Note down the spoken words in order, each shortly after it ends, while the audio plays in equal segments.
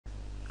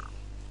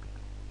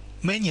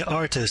Many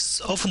artists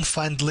often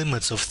find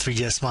limits of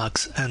 3ds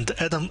Max and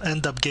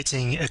end up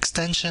getting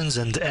extensions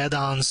and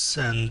add-ons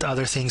and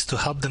other things to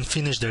help them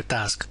finish their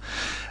task.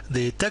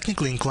 The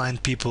technically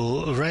inclined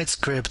people write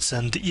scripts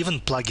and even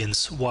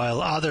plugins,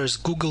 while others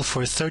Google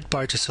for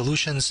third-party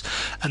solutions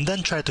and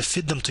then try to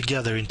fit them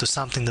together into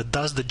something that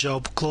does the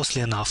job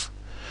closely enough.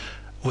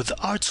 With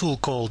our tool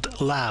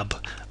called Lab,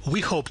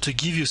 we hope to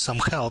give you some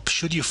help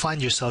should you find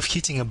yourself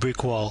hitting a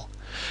brick wall.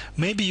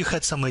 Maybe you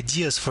had some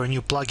ideas for a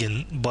new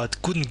plugin,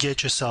 but couldn't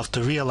get yourself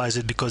to realize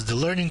it because the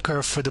learning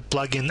curve for the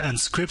plugin and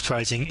script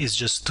writing is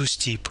just too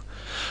steep.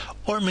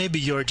 Or maybe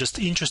you're just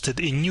interested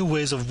in new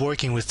ways of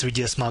working with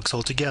 3ds Max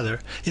altogether.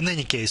 In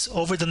any case,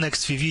 over the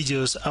next few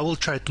videos I will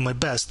try my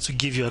best to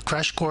give you a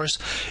crash course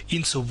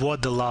into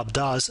what the Lab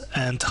does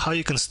and how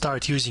you can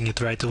start using it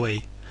right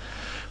away.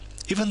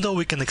 Even though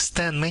we can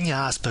extend many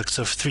aspects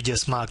of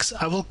 3ds Max,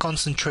 I will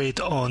concentrate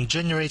on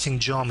generating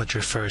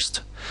geometry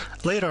first.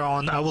 Later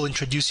on, I will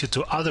introduce you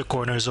to other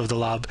corners of the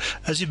lab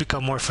as you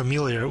become more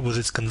familiar with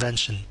its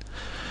convention.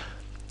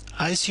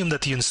 I assume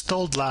that you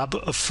installed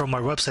Lab from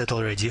our website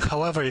already.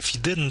 However, if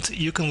you didn't,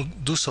 you can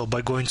do so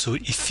by going to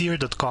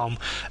ether.com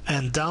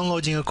and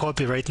downloading a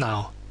copy right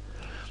now.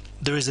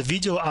 There is a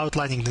video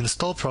outlining the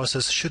install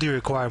process should you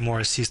require more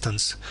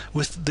assistance.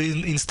 With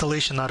the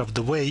installation out of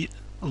the way,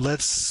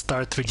 let's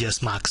start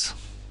 3ds Max.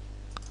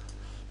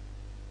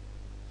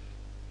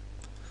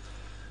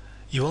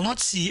 You will not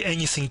see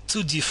anything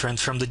too different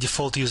from the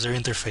default user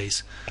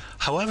interface.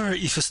 However,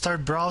 if you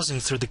start browsing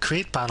through the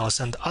Create panels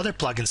and other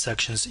plugin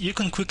sections, you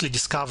can quickly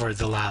discover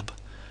the lab.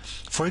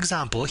 For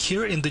example,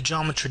 here in the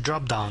Geometry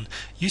dropdown,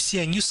 you see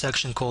a new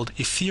section called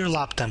Ether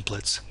Lab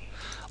Templates.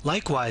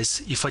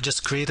 Likewise, if I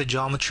just create a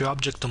geometry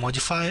object to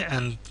modify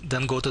and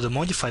then go to the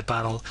Modify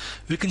panel,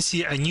 we can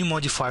see a new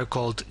modifier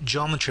called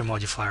Geometry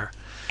Modifier.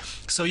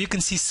 So you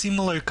can see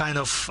similar kind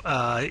of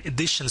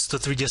additions to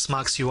 3ds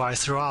Max UI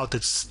throughout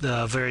its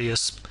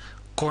various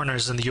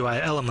corners and UI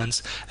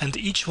elements, and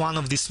each one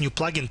of these new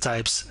plugin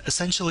types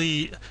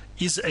essentially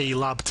is a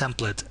lab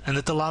template, and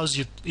it allows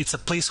you, it's a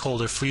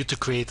placeholder for you to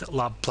create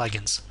lab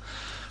plugins.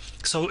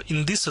 So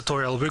in this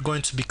tutorial we're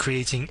going to be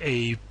creating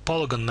a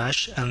polygon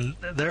mesh, and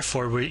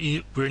therefore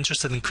we're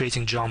interested in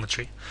creating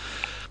geometry.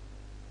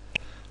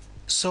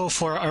 So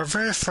for our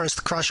very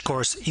first crash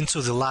course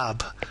into the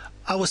lab,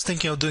 I was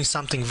thinking of doing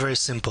something very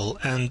simple,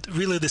 and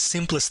really the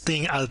simplest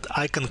thing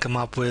I can come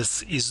up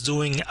with is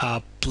doing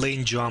a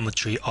plane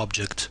geometry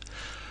object.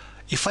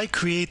 If I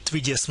create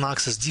 3ds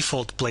Max's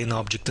default plane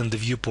object in the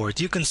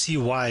viewport, you can see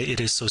why it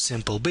is so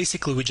simple.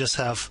 Basically we just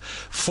have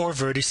 4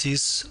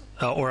 vertices,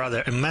 or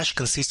rather a mesh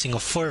consisting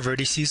of 4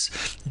 vertices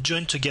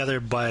joined together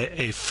by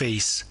a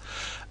face.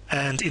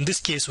 And in this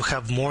case we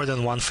have more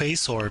than one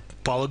face, or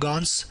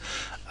polygons.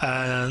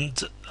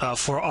 And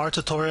for our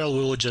tutorial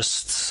we will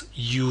just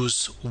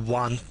use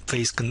one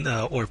face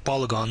or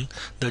polygon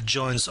that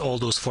joins all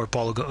those four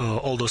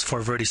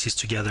vertices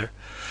together.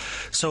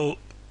 So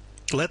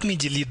let me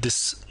delete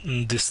this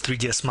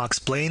 3ds Max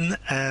plane,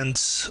 and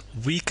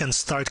we can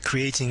start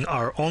creating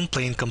our own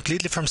plane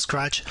completely from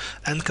scratch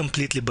and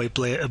completely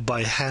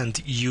by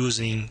hand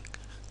using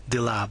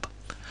the lab.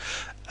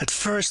 At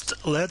first,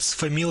 let's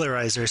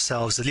familiarize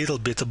ourselves a little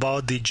bit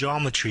about the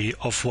geometry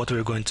of what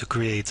we're going to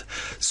create.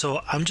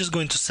 So I'm just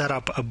going to set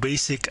up a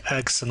basic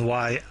X and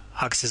Y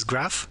axis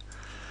graph.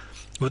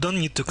 We don't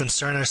need to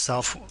concern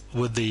ourselves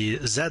with the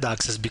Z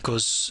axis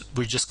because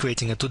we're just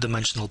creating a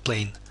two-dimensional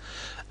plane.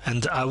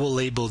 And I will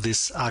label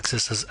this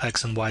axis as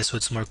X and Y so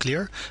it's more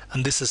clear.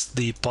 And this is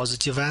the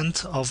positive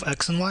end of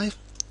X and Y,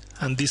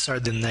 and these are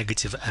the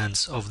negative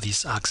ends of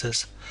these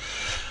axes.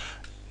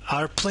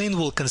 Our plane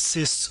will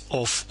consist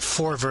of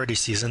 4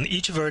 vertices, and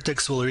each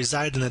vertex will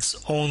reside in its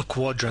own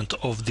quadrant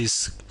of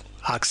this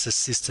axis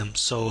system.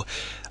 So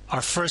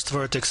our first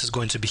vertex is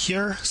going to be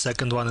here,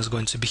 second one is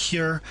going to be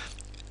here,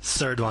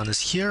 third one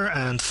is here,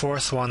 and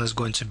fourth one is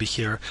going to be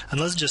here. And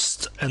let's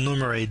just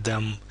enumerate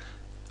them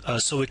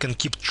so we can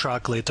keep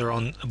track later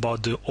on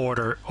about the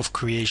order of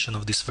creation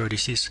of these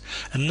vertices.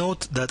 And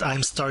note that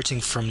I'm starting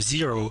from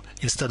 0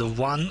 instead of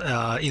 1.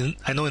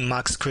 I know in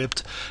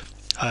MaxScript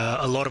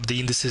a lot of the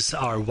indices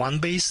are 1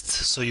 based,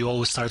 so you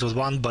always start with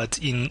 1, but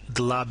in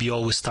the lab you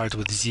always start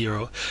with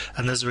 0,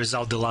 and as a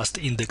result the last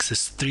index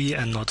is 3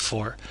 and not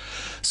 4.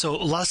 So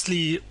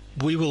lastly,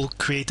 we will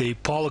create a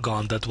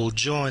polygon that will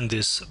join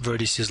these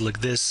vertices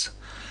like this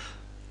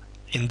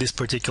in this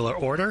particular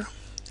order,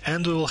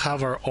 and we will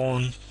have our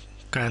own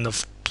kind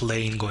of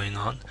plane going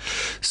on.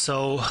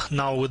 So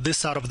now with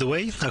this out of the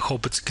way, I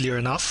hope it's clear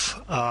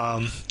enough.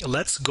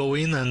 Let's go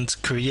in and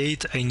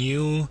create a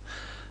new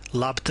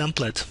lab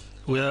template.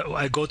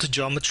 I go to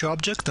geometry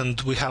object,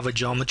 and we have a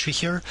geometry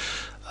here,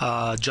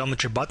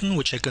 geometry button,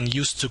 which I can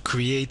use to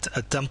create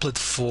a template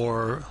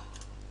for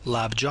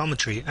lab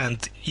geometry,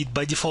 and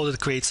by default it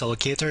creates a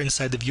locator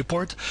inside the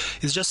viewport.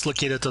 It's just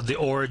located at the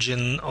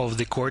origin of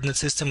the coordinate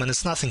system, and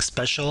it's nothing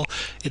special.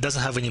 It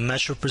doesn't have any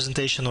mesh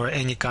representation or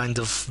any kind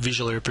of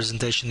visual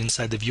representation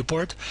inside the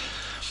viewport.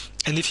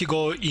 And if you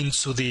go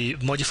into the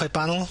modify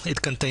panel,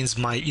 it contains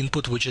my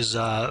input, which is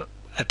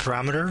a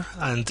parameter,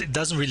 and it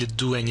doesn't really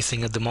do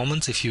anything at the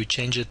moment. If you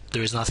change it,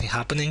 there is nothing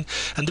happening,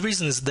 and the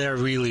reason is there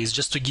really is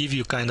just to give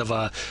you kind of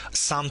a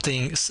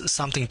something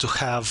to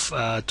have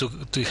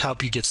to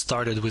help you get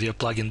started with your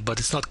plugin, but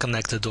it's not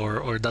connected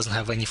or doesn't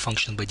have any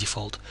function by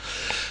default.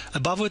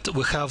 Above it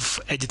we have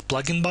edit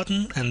plugin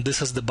button, and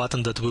this is the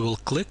button that we will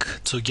click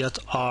to get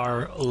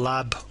our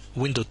lab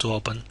window to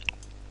open.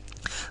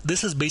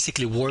 This is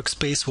basically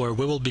workspace where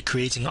we will be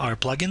creating our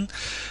plugin,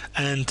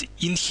 and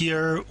in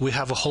here we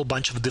have a whole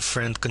bunch of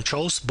different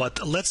controls,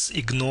 but let's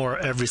ignore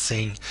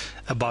everything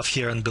above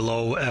here and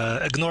below.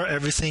 Ignore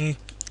everything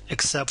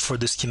except for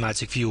the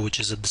schematic view, which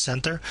is at the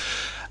center.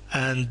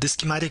 And the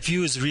schematic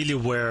view is really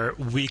where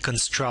we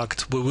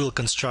will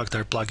construct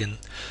our plugin.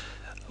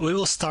 We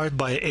will start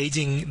by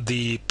adding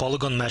the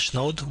polygon mesh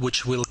node,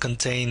 which will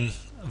contain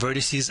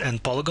vertices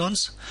and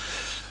polygons.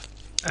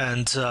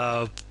 And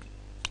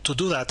to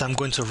do that, I'm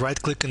going to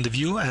right-click in the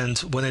view, and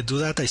when I do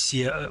that,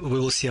 we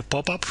will see a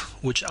pop-up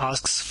which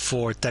asks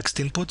for text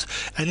input.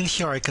 And in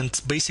here, I can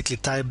basically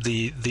type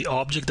the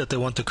object that I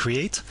want to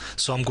create.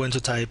 So I'm going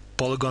to type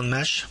polygon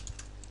mesh.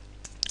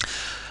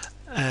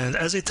 And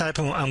as I type,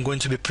 I'm going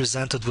to be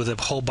presented with a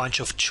whole bunch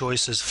of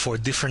choices for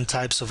different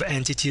types of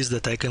entities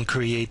that I can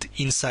create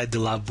inside the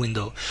lab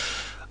window.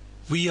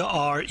 We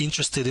are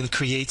interested in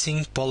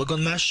creating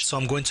polygon mesh, so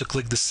I'm going to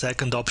click the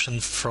second option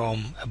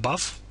from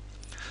above,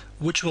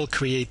 which will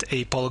create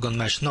a polygon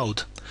mesh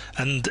node.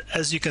 And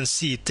as you can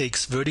see, it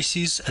takes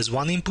vertices as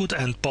one input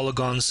and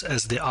polygons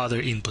as the other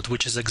input,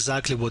 which is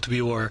exactly what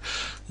we were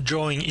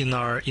drawing in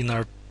our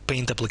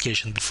Paint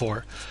application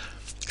before.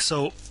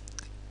 So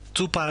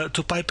to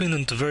pipe in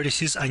into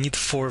vertices, I need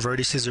 4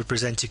 vertices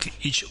representing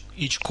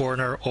each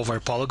corner of our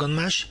polygon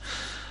mesh.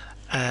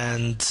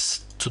 And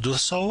to do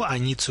so, I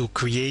need to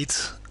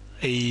create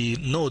a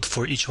node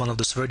for each one of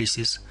those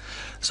vertices.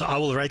 So I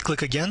will right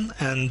click again,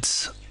 and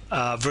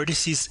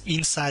vertices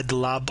inside the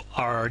lab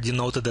are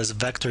denoted as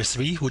vector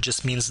 3, which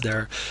just means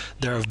they're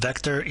a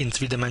vector in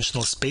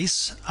 3-dimensional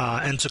space.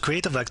 And to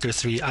create a vector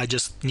 3, I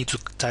just need to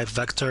type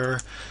vector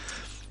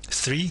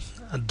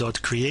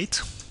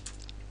 3.create,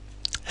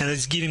 and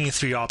it's giving me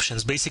 3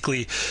 options.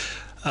 Basically,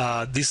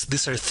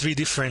 these are 3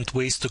 different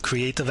ways to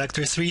create a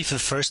vector 3. The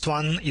first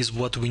one is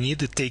what we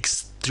need. It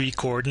takes 3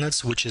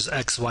 coordinates, which is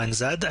x, y, and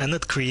z, and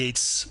it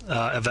creates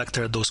a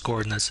vector at those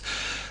coordinates.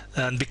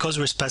 And because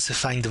we're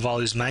specifying the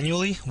values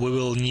manually, we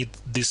will need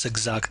this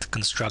exact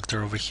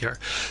constructor over here.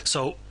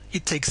 So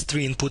it takes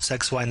 3 inputs,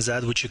 x, y, and z,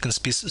 which you can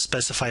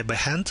specify by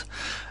hand,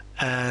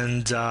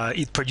 and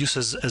it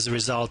produces as a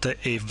result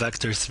a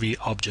vector 3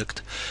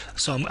 object.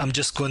 So I'm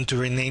just going to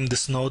rename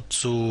this node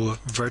to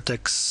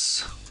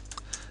vertex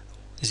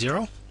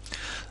 0,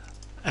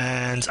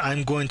 and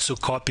I'm going to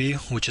copy,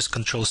 which is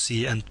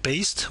Control-C, and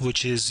paste,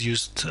 which is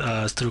used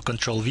through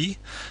Control-V,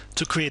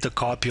 to create a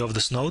copy of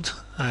this node.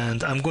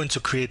 And I'm going to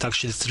create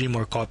actually 3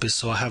 more copies,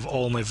 so I have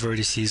all my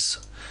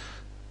vertices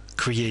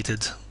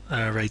created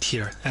right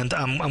here. And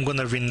I'm going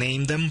to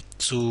rename them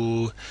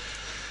to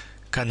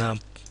kind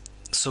of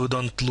so we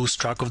don't lose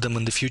track of them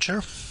in the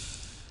future.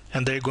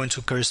 And they're going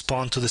to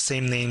correspond to the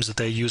same names that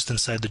I used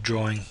inside the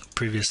drawing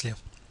previously.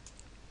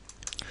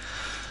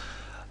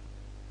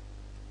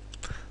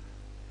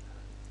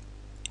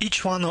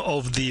 Each one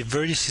of the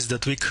vertices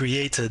that we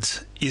created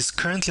is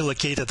currently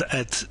located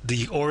at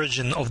the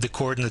origin of the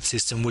coordinate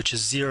system, which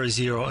is 0,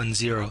 0, and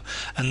 0.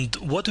 And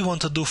what we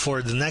want to do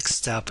for the next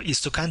step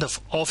is to kind of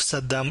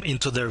offset them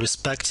into their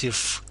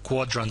respective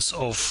quadrants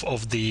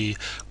of the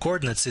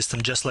coordinate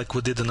system, just like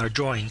we did in our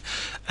drawing.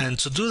 And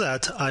to do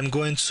that, I'm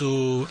going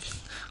to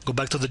go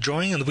back to the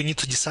drawing, and we need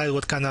to decide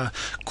what kind of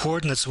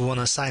coordinates we want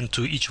to assign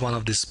to each one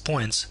of these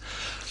points.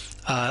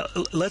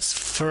 Let's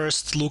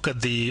first look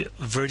at the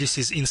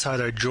vertices inside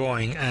our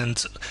drawing,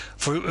 and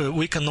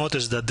we can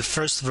notice that the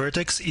first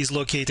vertex is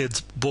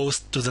located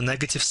both to the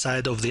negative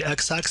side of the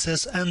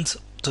x-axis and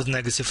to the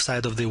negative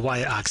side of the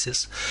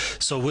y-axis.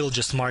 So we'll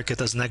just mark it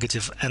as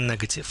negative and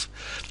negative.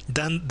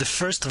 Then the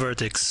first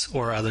vertex,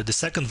 or rather the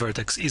second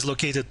vertex, is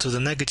located to the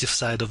negative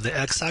side of the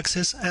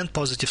x-axis and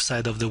positive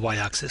side of the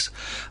y-axis.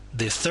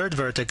 The third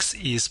vertex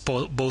is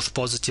both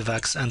positive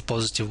x and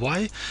positive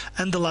y,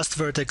 and the last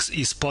vertex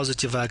is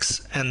positive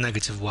x and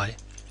negative y.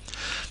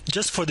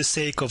 Just for the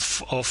sake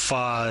of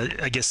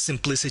I guess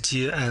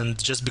simplicity,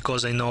 and just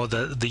because I know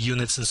the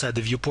units inside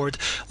the viewport,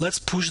 let's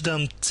push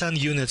them 10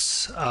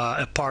 units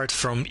apart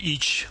from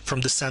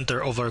the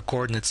center of our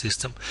coordinate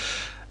system.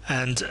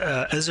 And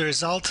as a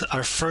result,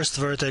 our first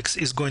vertex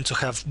is going to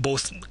have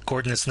both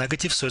coordinates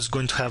negative, so it's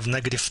going to have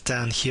negative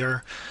 10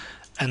 here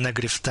and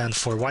negative 10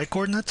 for y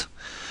coordinate.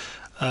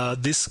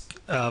 This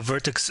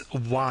vertex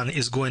 1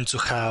 is going to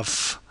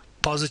have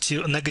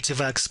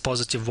negative x,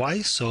 positive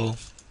y, so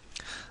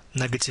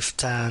negative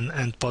 10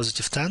 and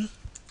positive 10.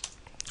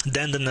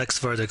 Then the next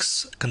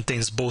vertex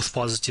contains both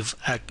positive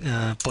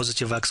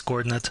x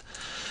coordinate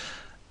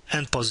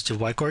and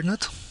positive y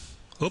coordinate.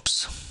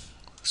 Oops.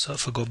 So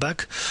if I go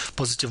back,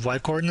 positive y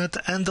coordinate,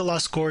 and the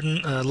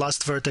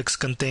last vertex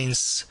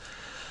contains,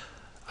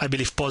 I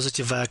believe,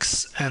 positive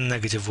x and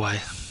negative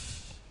y.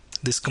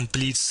 This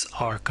completes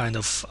our kind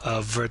of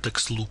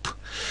vertex loop.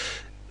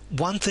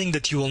 One thing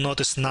that you will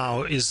notice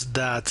now is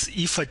that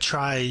if I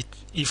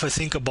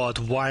think about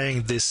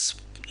wiring this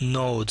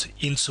node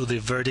into the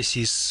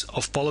vertices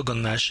of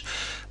polygon mesh,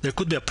 there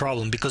could be a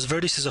problem because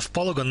vertices of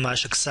polygon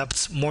mesh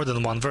accept more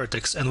than one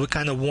vertex, and we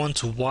kind of want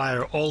to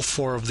wire all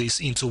 4 of these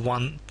into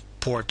one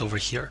port over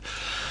here.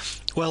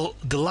 Well,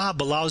 the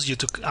lab allows you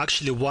to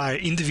actually wire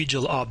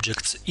individual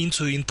objects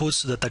into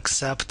inputs that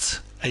accept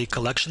a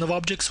collection of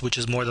objects, which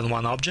is more than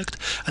one object,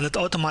 and it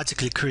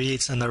automatically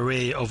creates an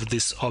array of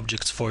these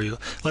objects for you.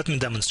 Let me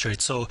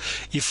demonstrate. So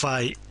if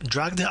I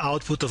drag the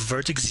output of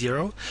vertex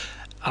 0,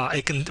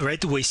 I can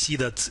right away see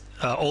that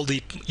all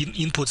the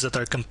inputs that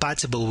are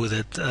compatible with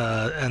it,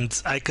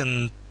 and I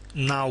can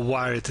now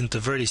wire it into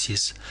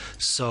vertices.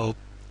 So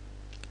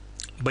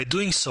by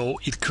doing so,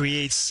 it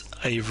creates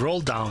a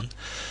roll down,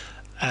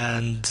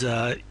 and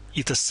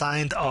it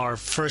assigned our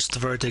first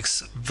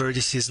vertex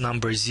vertices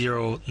number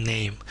 0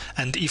 name.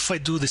 And if I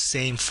do the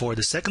same for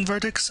the second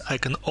vertex, I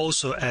can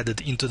also add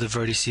it into the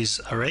vertices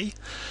array.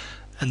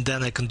 And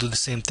then I can do the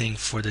same thing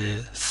for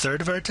the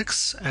third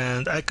vertex,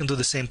 and I can do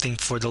the same thing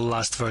for the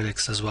last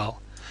vertex as well.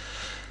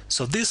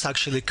 So this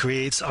actually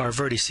creates our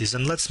vertices,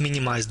 and let's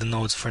minimize the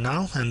nodes for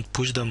now and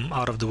push them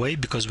out of the way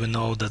because we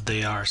know that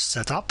they are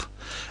set up.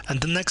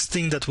 And the next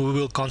thing that we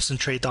will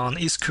concentrate on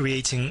is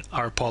creating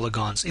our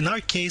polygons. In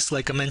our case,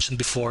 like I mentioned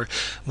before,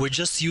 we're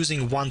just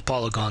using one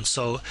polygon.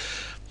 So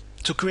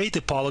to create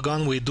a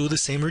polygon, we do the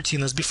same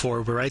routine as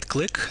before. We right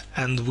click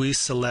and we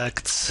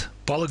select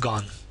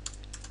polygon.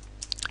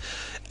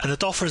 And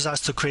it offers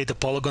us to create a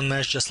polygon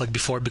mesh just like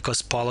before,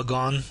 because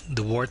polygon,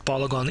 the word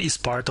polygon, is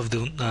part of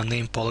the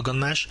name polygon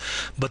mesh.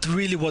 But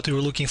really what we're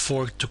looking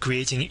for to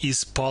creating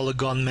is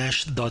polygon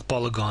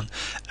mesh.polygon.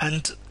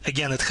 And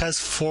again, it has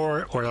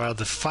 4 or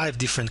rather 5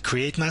 different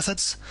create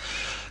methods.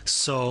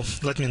 So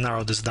let me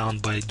narrow this down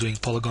by doing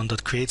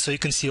polygon.create. So you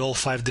can see all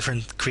 5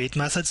 different create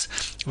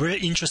methods. We're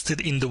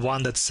interested in the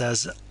one that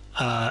says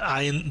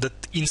that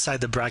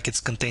inside the brackets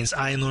contains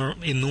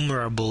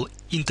enumerable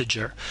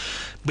integer.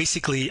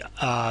 Basically,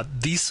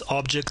 these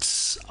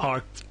objects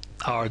are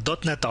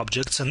 .NET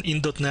objects, and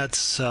in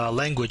 .NET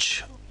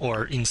language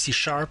or in C#,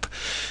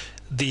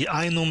 the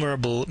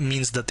enumerable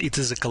means that it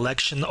is a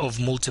collection of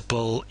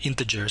multiple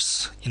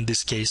integers in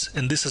this case,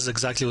 and this is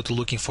exactly what we're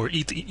looking for.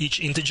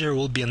 Each integer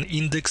will be an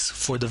index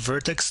for the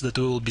vertex that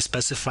we will be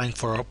specifying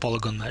for our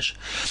polygon mesh.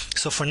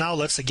 So for now,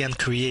 let's again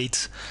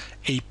create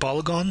a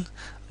polygon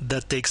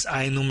that takes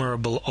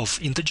enumerable of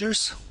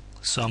integers.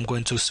 So I'm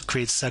going to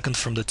create second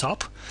from the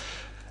top,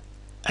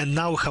 and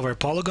now we have our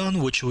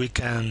polygon, which we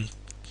can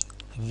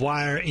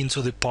wire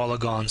into the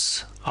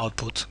polygon's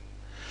output.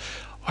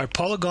 Our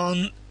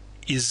polygon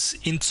is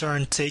in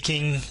turn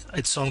taking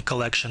its own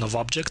collection of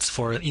objects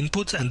for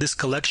input, and this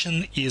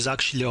collection is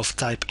actually of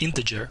type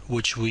integer,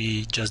 which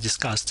we just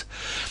discussed.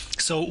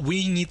 So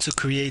we need to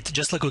create,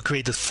 just like we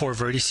created 4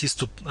 vertices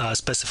to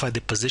specify the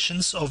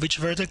positions of each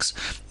vertex,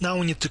 now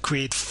we need to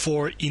create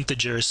 4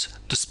 integers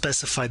to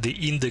specify the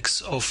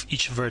index of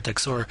each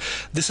vertex, or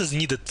this is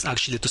needed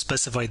actually to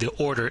specify the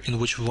order in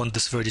which we want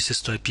these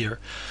vertices to appear.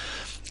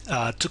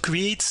 To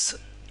create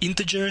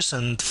integers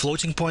and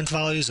floating point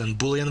values and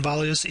Boolean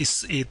values,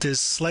 it is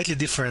slightly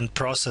different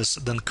process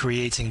than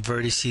creating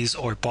vertices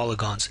or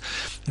polygons,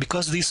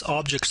 because these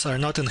objects are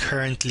not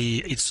inherently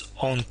its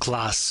own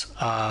class.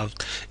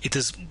 It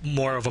is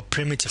more of a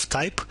primitive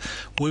type.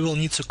 We will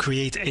need to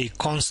create a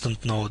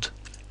constant node,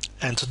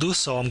 and to do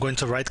so I'm going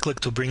to right click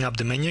to bring up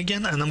the menu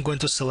again, and I'm going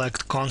to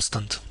select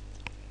constant.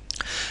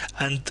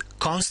 And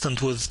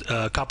constant with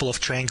a couple of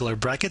triangular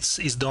brackets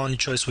is the only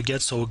choice we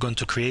get, so we're going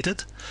to create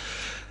it.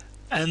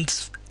 And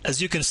as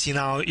you can see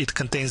now, it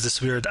contains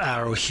this weird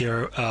arrow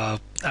here,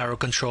 arrow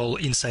control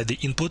inside the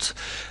input.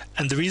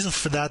 And the reason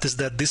for that is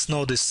that this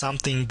node is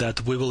something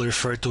that we will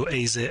refer to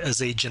as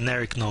a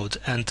generic node.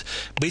 And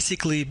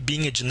basically,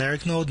 being a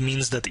generic node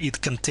means that it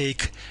can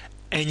take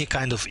any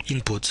kind of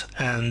input,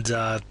 and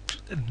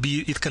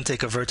it can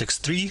take a vertex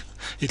 3,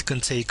 it can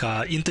take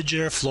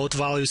integer, float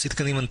values, it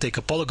can even take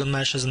a polygon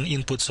mesh as an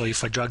input. So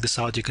if I drag this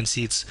out, you can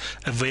see it's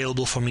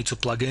available for me to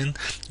plug in,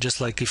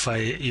 just like if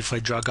I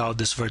drag out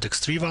this vertex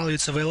 3 value,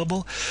 it's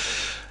available.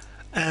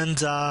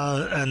 And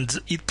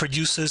it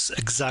produces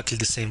exactly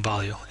the same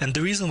value. And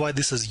the reason why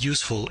this is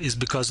useful is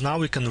because now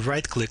we can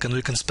right click and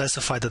we can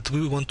specify that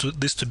we want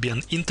this to be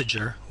an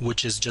integer,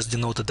 which is just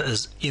denoted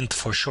as int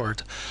for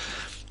short.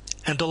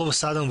 And all of a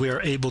sudden we are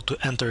able to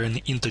enter an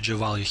integer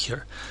value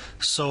here.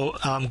 So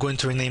I'm going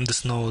to rename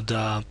this node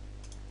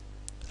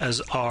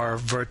as our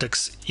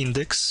vertex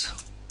index,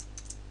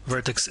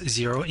 vertex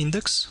 0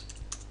 index.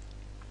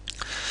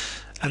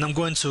 And I'm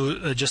going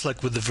to, just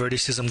like with the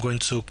vertices, I'm going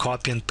to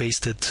copy and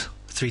paste it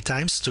 3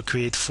 times to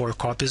create 4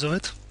 copies of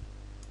it.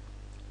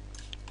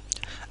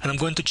 And I'm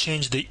going to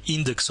change the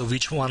index of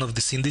each one of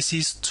these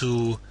indices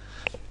to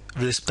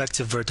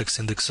respective vertex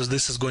index. So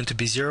this is going to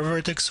be 0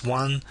 vertex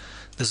 1,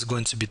 this is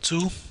going to be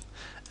 2,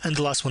 and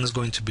the last one is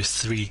going to be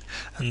 3.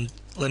 And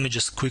let me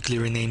just quickly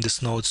rename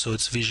this node so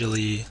it's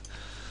visually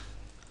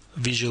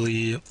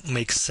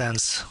makes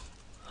sense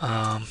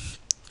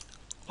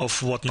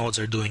of what nodes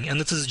are doing. And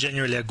it is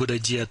generally a good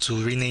idea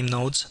to rename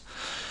nodes,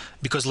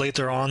 because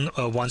later on,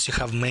 once you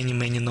have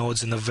many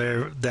nodes in a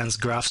very dense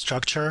graph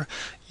structure,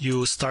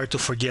 you start to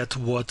forget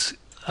what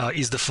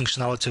is the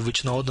functionality of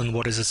each node and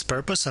what is its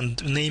purpose,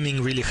 and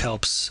naming really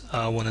helps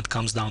when it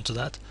comes down to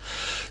that.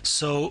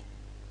 So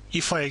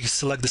if I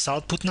select this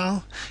output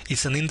now,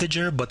 it's an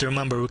integer, but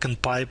remember we can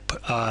pipe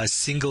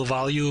single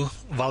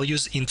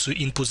values into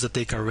inputs that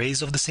take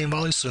arrays of the same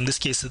value. So in this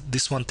case,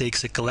 this one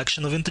takes a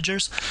collection of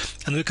integers,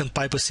 and we can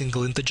pipe a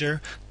single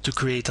integer to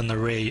create an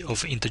array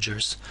of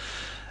integers.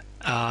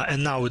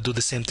 And now we do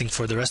the same thing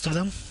for the rest of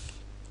them.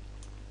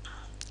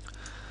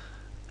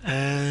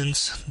 And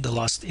the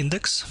last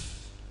index.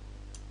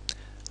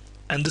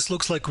 And this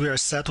looks like we are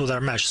set with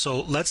our mesh.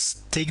 So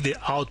let's take the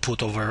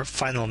output of our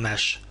final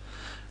mesh,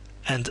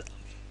 and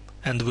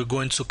we're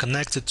going to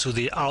connect it to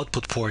the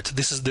output port.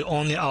 This is the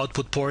only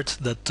output port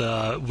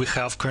that we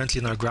have currently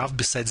in our graph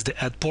besides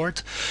the add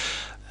port.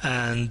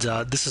 And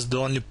this is the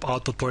only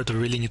output port we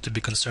really need to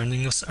be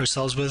concerning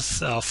ourselves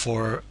with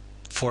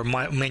for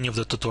many of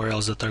the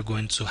tutorials that are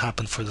going to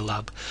happen for the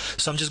lab.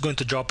 So I'm just going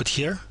to drop it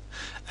here,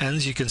 and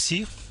as you can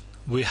see,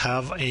 we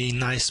have a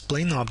nice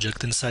plane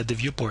object inside the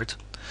viewport.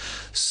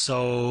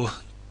 So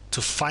to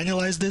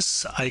finalize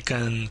this, I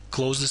can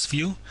close this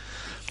view,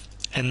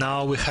 and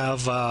now we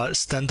have a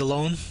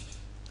standalone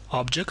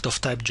object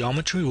of type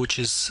geometry, which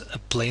is a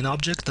plane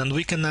object, and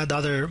we can add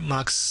other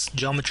max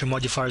geometry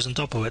modifiers on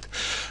top of it.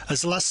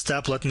 As the last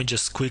step, let me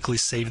just quickly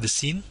save the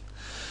scene.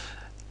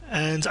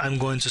 And I'm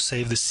going to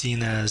save the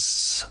scene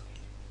as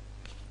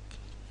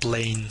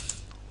plane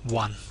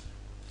 1.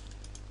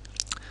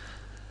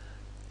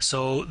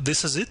 So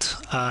this is it,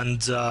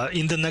 and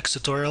in the next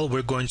tutorial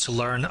we're going to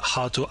learn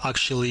how to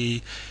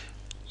actually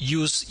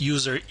use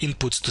user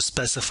inputs to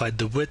specify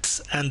the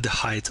width and the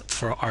height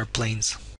for our planes.